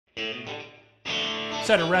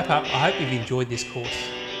So to wrap up, I hope you've enjoyed this course.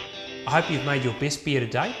 I hope you've made your best beer to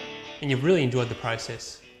date and you've really enjoyed the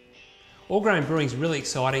process. All-grain brewing is really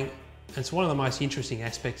exciting and it's one of the most interesting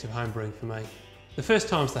aspects of home brewing for me. The first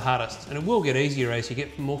time's the hardest, and it will get easier as you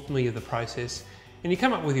get more familiar with the process and you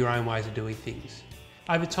come up with your own ways of doing things.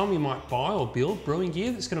 Over time you might buy or build brewing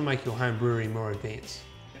gear that's going to make your home brewery more advanced.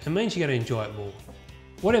 It means you're going to enjoy it more.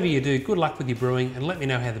 Whatever you do, good luck with your brewing and let me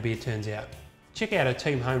know how the beer turns out. Check out our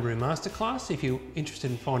Team Homebrew Masterclass if you're interested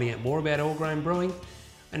in finding out more about all-grain brewing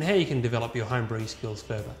and how you can develop your home brewing skills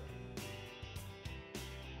further.